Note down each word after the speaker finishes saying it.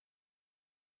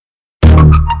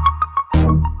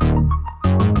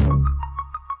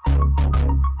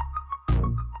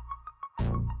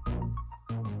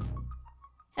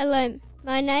Hello,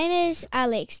 my name is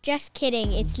Alex. Just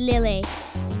kidding, it's Lily.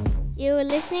 You are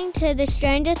listening to the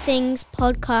Stranger Things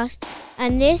podcast,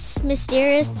 and this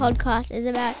mysterious podcast is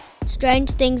about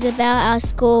strange things about our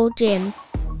school gym.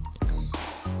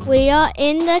 We are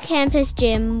in the campus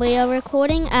gym. We are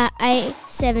recording at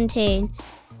 8:17,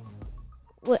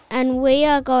 and we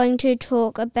are going to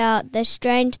talk about the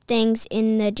strange things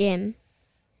in the gym.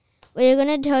 We are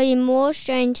going to tell you more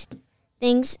strange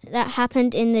things that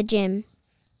happened in the gym.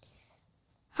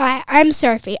 Hi, I'm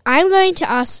Sophie. I'm going to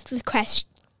ask the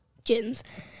questions.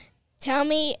 Tell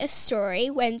me a story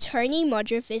when Tony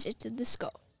Modra visited the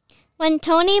school. When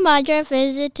Tony Modra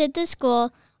visited the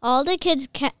school, all the kids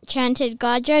chanted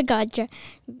Godra Godra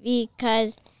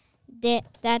because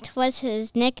that was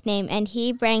his nickname, and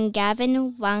he brought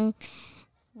Gavin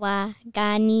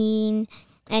Waganin,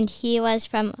 and he was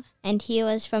from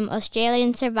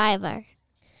Australian Survivor.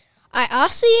 I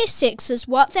asked the Year Sixes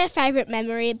what their favourite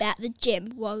memory about the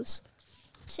gym was.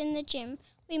 It's in the gym.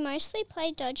 We mostly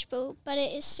play dodgeball, but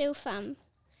it is still fun.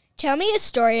 Tell me a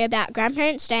story about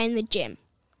Grandparents' Day in the gym.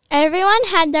 Everyone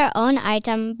had their own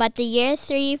item, but the year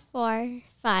 3, 4,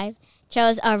 5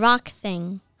 chose a rock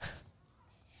thing.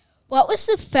 What was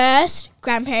the first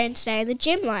Grandparents' Day in the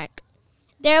gym like?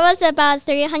 There was about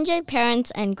 300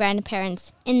 parents and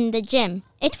grandparents in the gym.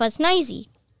 It was noisy.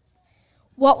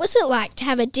 What was it like to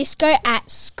have a disco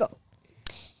at school?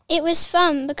 It was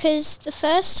fun because the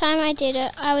first time I did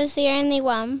it, I was the only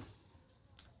one.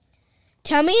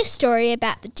 Tell me a story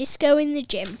about the disco in the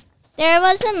gym. There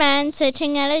was a man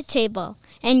sitting at a table,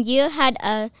 and you had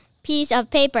a piece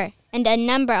of paper and a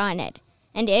number on it.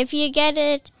 And if you get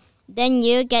it, then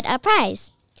you get a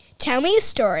prize. Tell me a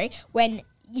story when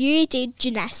you did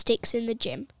gymnastics in the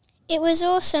gym. It was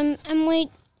awesome, and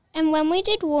when we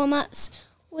did warm-ups,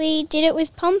 we did it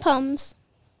with pom-poms.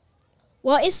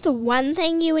 What is the one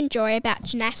thing you enjoy about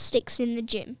gymnastics in the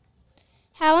gym?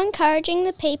 How encouraging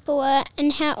the people were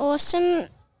and how awesome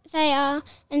they are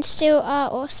and still are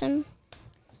awesome.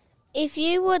 If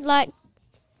you would like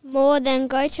more, then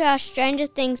go to our Stranger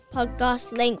Things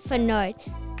podcast link for notes.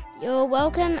 You're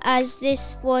welcome, as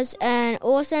this was an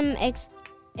awesome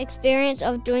experience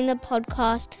of doing the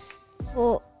podcast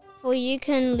for you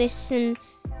can listen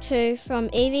to from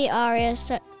Evie, Aria,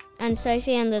 and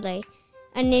Sophie and Lily.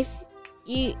 And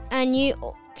you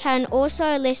can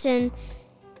also listen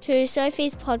to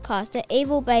Sophie's podcast, The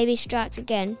Evil Baby Strikes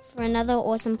Again, for another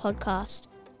awesome podcast.